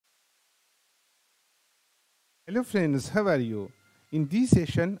Hello friends, how are you? In this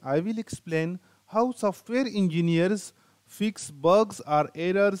session, I will explain how software engineers fix bugs or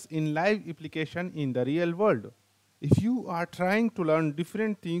errors in live application in the real world. If you are trying to learn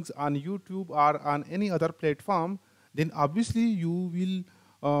different things on YouTube or on any other platform, then obviously you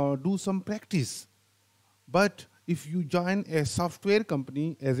will do some practice. But if you join a software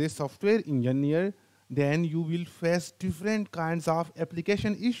company as a software engineer, then you will face different kinds of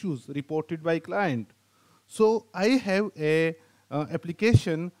application issues reported by client. So I have a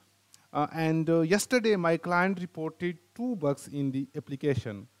application, and yesterday my client reported two bugs in the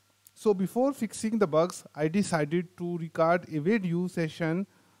application. So before fixing the bugs, I decided to record a video session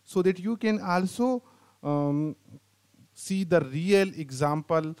so that you can also um, see the real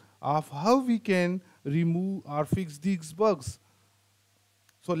example of how we can remove or fix these bugs.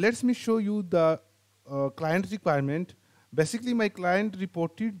 So let me show you the client requirement. Basically, my client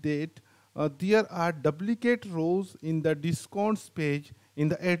reported that there are duplicate rows in the discounts page in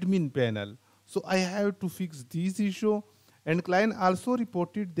the admin panel. So I have to fix this issue. And client also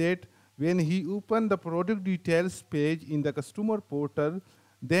reported that when he opened the product details page in the customer portal,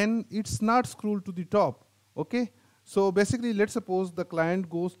 then it's not scrolled to the top. Okay. So basically, let's suppose the client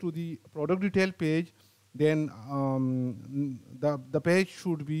goes to the product detail page, then the page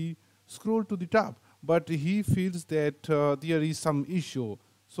should be scrolled to the top, but he feels that there is some issue.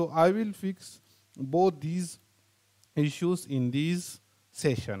 So I will fix both these issues in this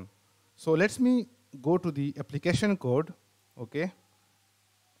session. So let me go to the application code. Okay.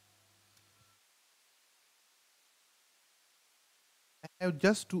 I have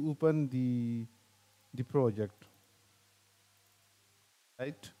just to open the project,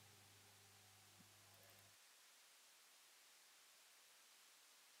 right?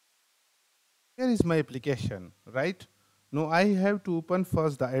 Here is my application, right? Now I have to open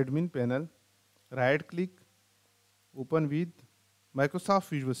first the admin panel, right click, open with Microsoft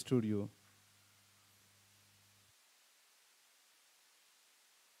Visual Studio.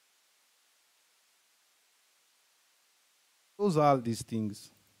 Close all these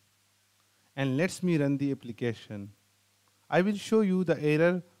things and let's me run the application. I will show you the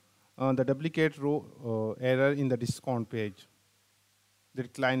error, the duplicate row error in the discount page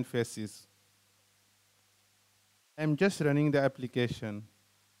that client faces. I'm just running the application.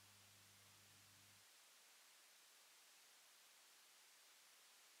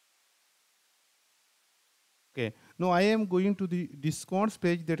 Okay, now I am going to the discounts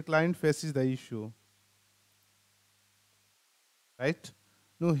page that client faces the issue, right?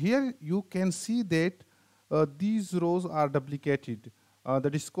 Now here you can see that these rows are duplicated. The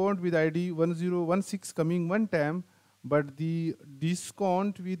discount with ID 1016 coming one time, but the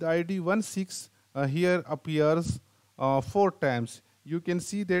discount with ID 16 here appears four times. You can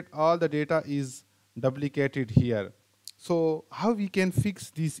see that all the data is duplicated here. So how we can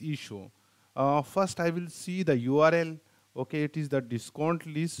fix this issue? First I will see the URL. Okay, it is the discount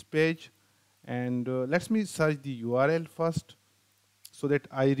list page, and let me search the URL first so that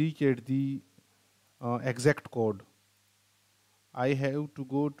I reach at the exact code. I have to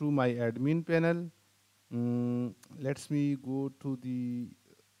go to my admin panel. Let me go to the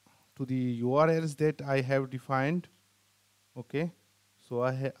URLs that I have defined. Okay, so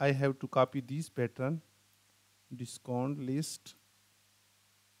I have to copy this pattern, discount list.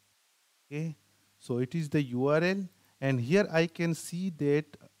 Okay, so it is the URL, and here I can see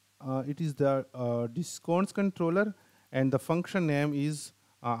that it is the discounts controller, and the function name is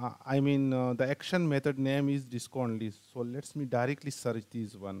the action method name is discount list. So let's me directly search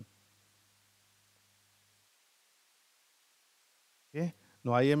this one. Okay,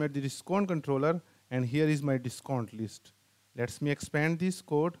 now I am at the discount controller, and here is my discount list. Let's me expand this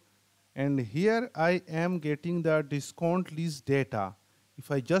code, and here I am getting the discount list data. If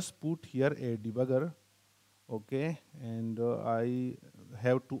I just put here a debugger, okay, and I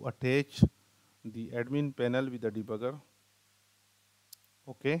have to attach the admin panel with the debugger.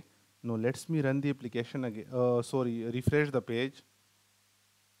 Okay, now let's me run the application again. Refresh the page.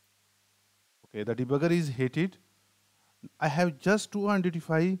 Okay, the debugger is hit. I have just to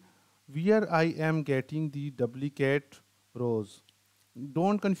identify where I am getting the duplicate rows.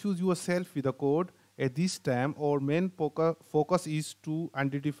 Don't confuse yourself with the code. At this time, our main focus is to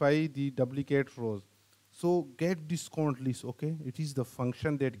identify the duplicate rows. So get discount list, okay? It is the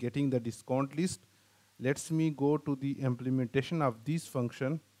function that getting the discount list. Let's me go to the implementation of this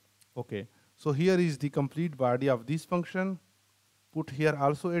function. Okay, so here is the complete body of this function. Put here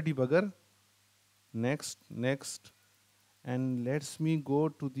also a debugger. Next, and let's me go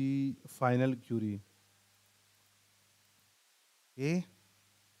to the final query. Okay,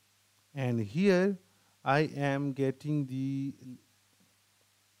 and here I am getting the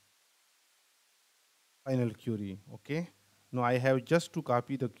final query. Okay. Now I have just to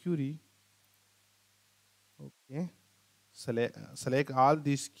copy the query. Okay. Select all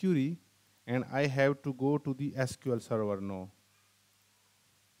this query, and I have to go to the SQL server now.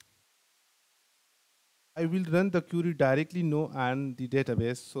 I will run the query directly now on the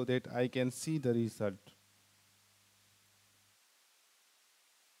database so that I can see the result.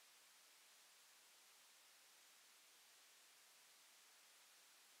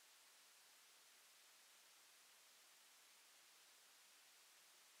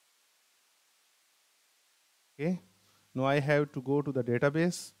 Okay. Now I have to go to the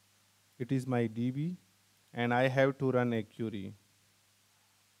database. It is my DB, and I have to run a query.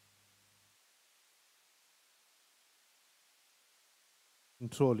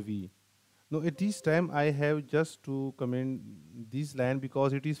 Control V. Now at this time I have just to comment this line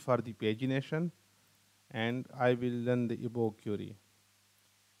because it is for the pagination, and I will run the above query.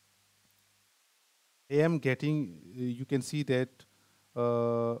 I am getting, you can see that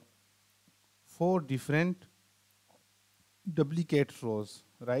uh, four different duplicate rows,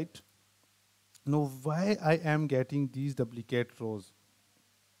 right? Now, why I am getting these duplicate rows?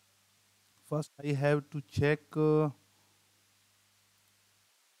 First, I have to check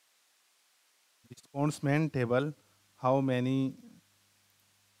discounts main table, how many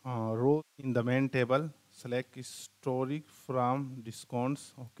rows in the main table. Select historic from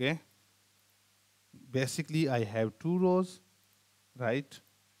discounts. Okay. Basically, I have two rows, right?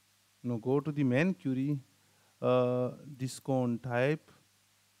 Now go to the main query, discount type,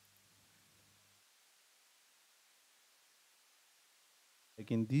 like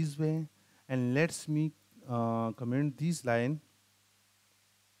in this way, and let's me comment this line,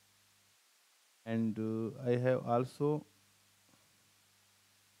 and I have also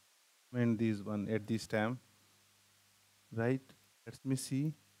comment this one at this time, right? Let me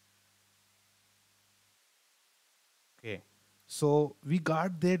see. Okay. So we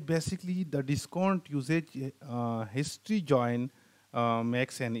got that basically the discount usage history join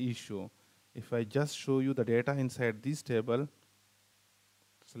makes an issue. If I just show you the data inside this table,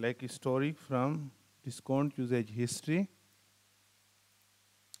 select historic from discount usage history.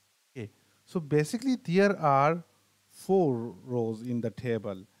 Okay. So basically there are four rows in the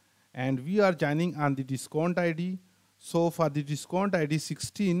table, and we are joining on the discount ID. So for the discount ID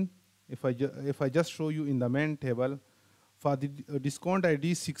 16, if I just show you in the main table, for the discount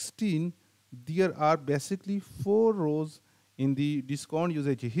ID 16, there are basically four rows in the discount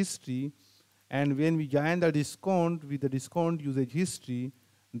usage history, and when we join the discount with the discount usage history,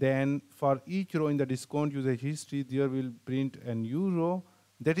 then for each row in the discount usage history, there will print a new row.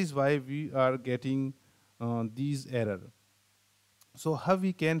 That is why we are getting these error. So how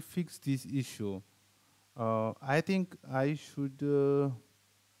we can fix this issue? I think I should,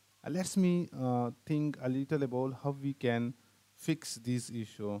 let's me think a little about how we can fix this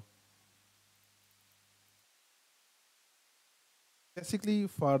issue. Basically,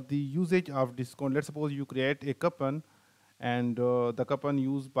 for the usage of discount, let's suppose you create a coupon, and the coupon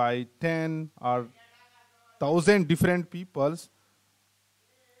used by 10 or 1,000 different peoples.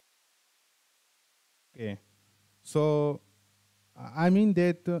 Okay. So I mean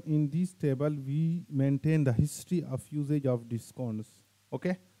that in this table we maintain the history of usage of discounts.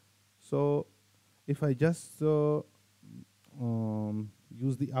 Okay. So if I just use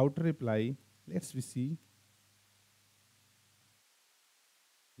the outer reply, let's we see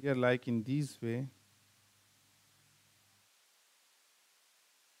here, like in this way,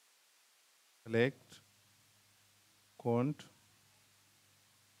 select count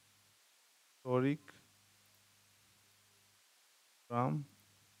historic from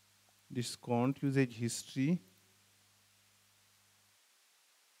discount usage history.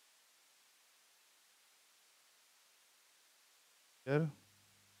 Here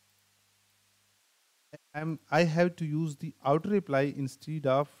I have to use the outer reply instead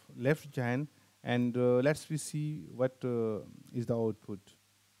of left join, and let's we see what is the output.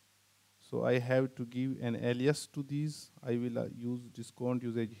 So I have to give an alias to these. I will use discount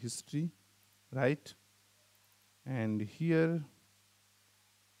usage history, right? And here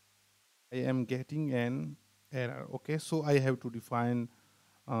I am getting an error. Okay, so I have to define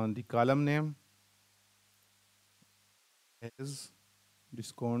the column name as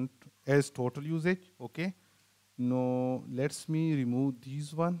discount as total usage. Okay, now let's me remove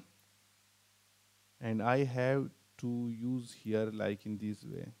this one, and I have to use here like in this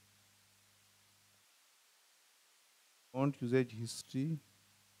way. Discount usage history,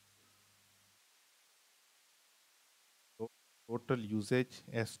 total usage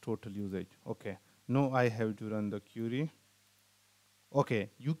as total usage. Okay. No, I have to run the query. Okay,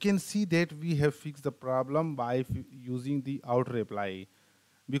 you can see that we have fixed the problem by using the out reply,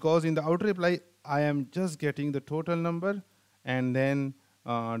 because in the out reply I am just getting the total number and then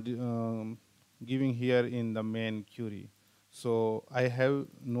giving here in the main query. So I have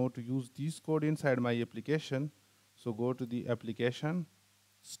now to use this code inside my application. So go to the application,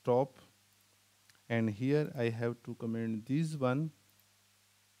 stop, and here I have to comment this one.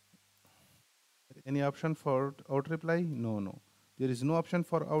 Any option for out reply? No, no. There is no option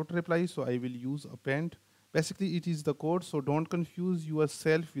for out reply, so I will use append. Basically, it is the code, so don't confuse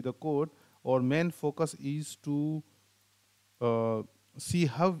yourself with the code. Our main focus is to uh, see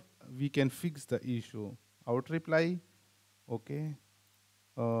how we can fix the issue. Out reply, okay,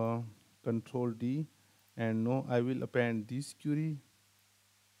 uh, control D, and no, I will append this query.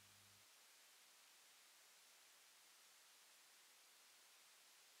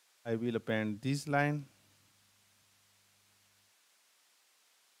 I will append this line,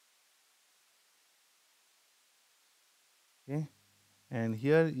 okay, and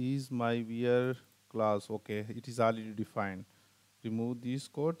here is my where class, okay, it is already defined. Remove this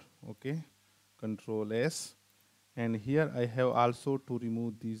code, okay, control S, and here I have also to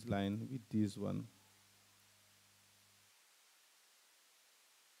remove this line with this one,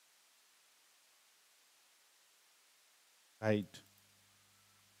 right.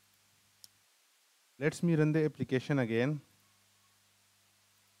 Let's me run the application again.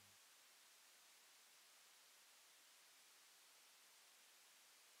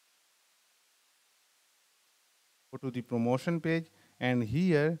 Go to the promotion page, and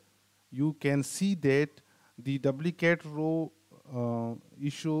here you can see that the duplicate row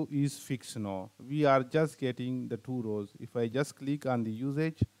issue is fixed now. We are just getting the two rows. If I just click on the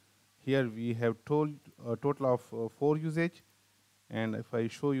usage, here we have told a total of 4 usage, and if I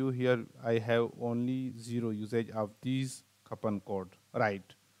show you here, I have only 0 usage of these coupon code, right?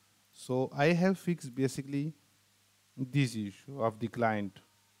 So I have fixed basically this issue of the client.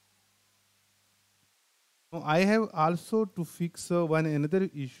 Now I have also to fix one another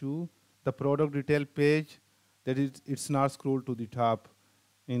issue, the product detail page, that is it's not scroll to the top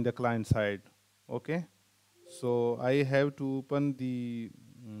in the client side. Okay, so I have to open the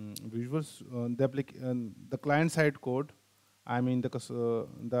visuals, the client side code. I mean the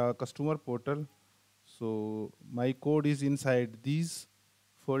customer portal. So my code is inside this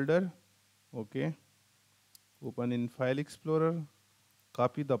folder. Okay, open in File Explorer,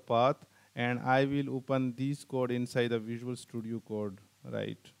 copy the path, and I will open this code inside the Visual Studio Code,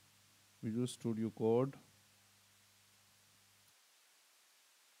 right? Visual Studio Code,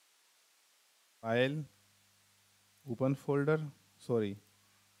 file, open folder, sorry,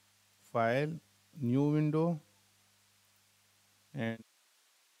 file, new window, and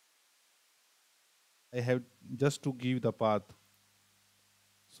I have just to give the path.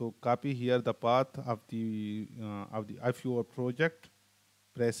 So copy here the path of your project,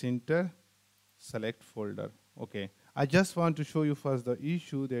 press enter, select folder. Okay, I just want to show you first the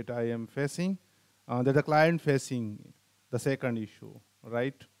issue that I am facing, that the client facing, the second issue,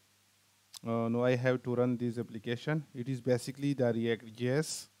 right? Now I have to run this application. It is basically the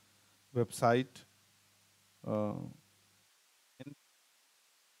React.js website. Uh, and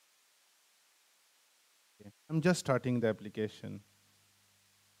I'm just starting the application.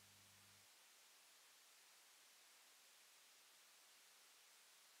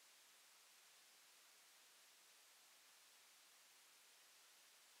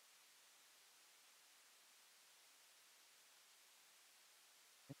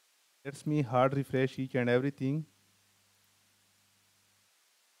 Let's me hard refresh each and everything.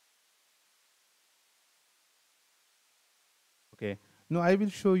 Okay. Now I will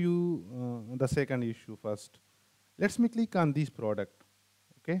show you the second issue first. Let's me click on this product.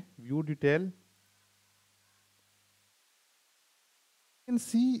 Okay. View detail. You can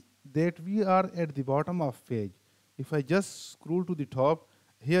see that we are at the bottom of page. If I just scroll to the top,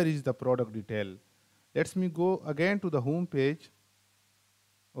 here is the product detail. Let's me go again to the home page.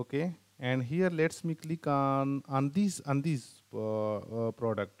 Okay, and here let's me click on this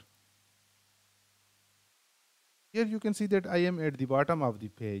product. Here you can see that I am at the bottom of the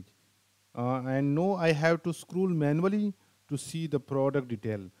page, and now I have to scroll manually to see the product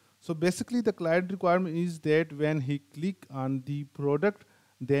detail. So basically the client requirement is that when he click on the product,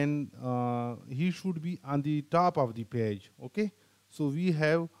 then he should be on the top of the page. Okay, so we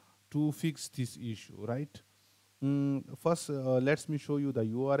have to fix this issue, right? First, let me show you the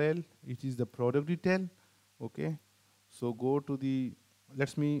URL. It is the product detail. Okay, so go to the,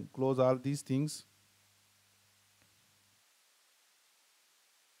 let me close all these things.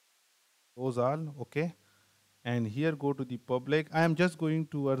 Those all, okay. And here go to the public. I am just going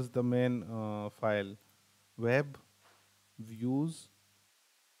towards the main file, web, views,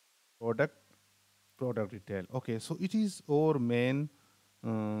 product, product detail. Okay, so it is um,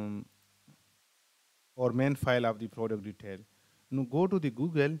 our main file of the product detail. Now go to the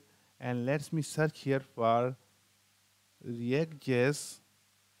Google and let's me search here for React.js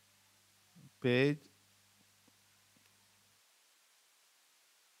page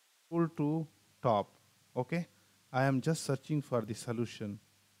pull to top. Okay, I am just searching for the solution.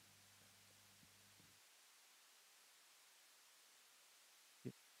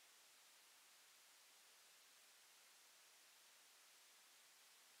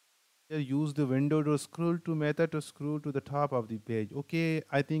 Here use the window to scroll to method to scroll to the top of the page. Okay,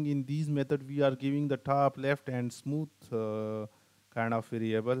 I think in these method we are giving the top, left, and smooth kind of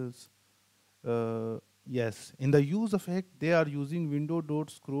variables. Yes, in the use effect, they are using window dot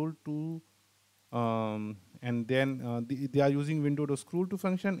scroll to and then they are using window to scroll to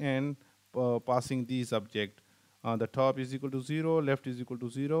function and passing these object. The top is equal to 0, left is equal to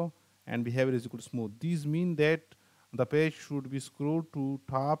 0, and behavior is equal to smooth. These mean that the page should be scrolled to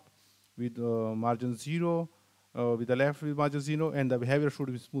top with margin 0, with the left with margin 0, and the behavior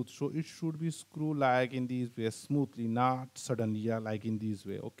should be smooth. So it should be scrolled like in this way smoothly, not suddenly, yeah, like in this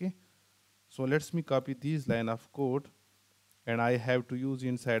way, okay? So let's me copy this line of code and I have to use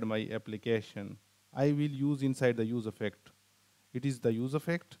inside my application. I will use inside the use effect. It is the use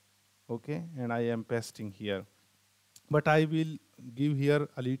effect, okay, and I am pasting here. But I will give here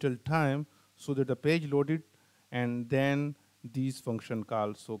a little time so that the page loaded and then these function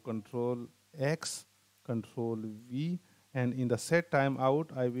calls. So control X, control V, and in the set time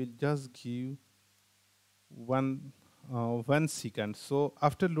out, I will just give 1 second. So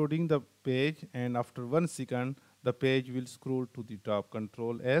after loading the page and after 1 second, the page will scroll to the top.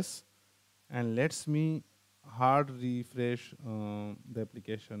 Control S, and let's me hard refresh the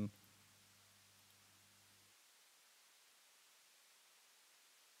application.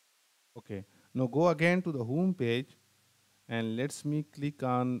 Okay, now go again to the home page and let's me click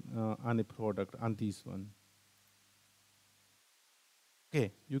on a product on this one.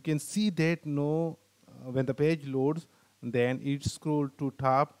 Okay, you can see that no, when the page loads, then it scroll to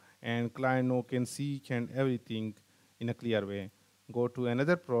top and client no can see each and everything in a clear way. Go to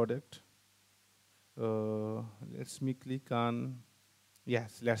another product. Let's me click on,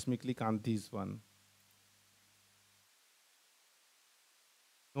 yes, let's me click on this one.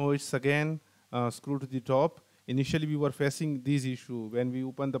 No, it's again scroll to the top. Initially, we were facing this issue. When we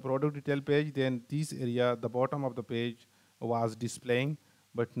open the product detail page, then this area, the bottom of the page was displaying,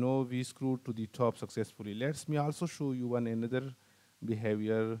 but no, we screwed to the top successfully. Let me also show you one another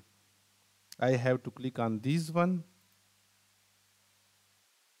behavior. I have to click on this one.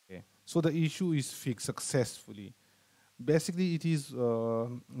 Okay. So the issue is fixed successfully. Basically, it is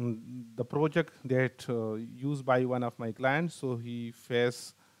the project that used by one of my clients. So he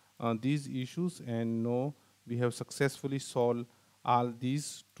faced these issues, and no, we have successfully solved all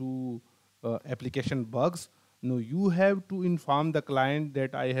these two application bugs. No, you have to inform the client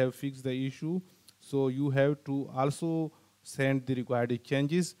that I have fixed the issue. So you have to also send the required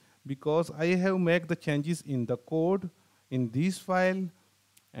changes, because I have made the changes in the code in this file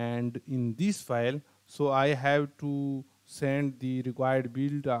and in this file. So I have to send the required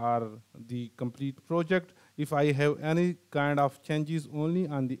build or the complete project. If I have any kind of changes only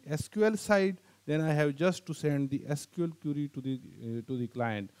on the SQL side, then I have just to send the SQL query to the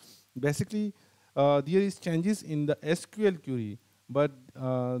client. Basically, there is changes in the SQL query, but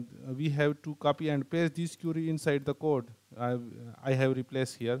we have to copy and paste this query inside the code. I have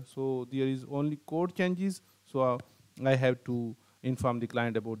replaced here, so there is only code changes. So I have to inform the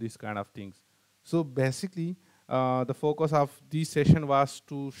client about these kind of things. So basically, the focus of this session was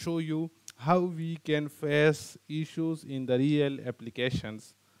to show you how we can face issues in the real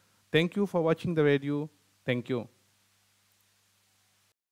applications. Thank you for watching the video. Thank you.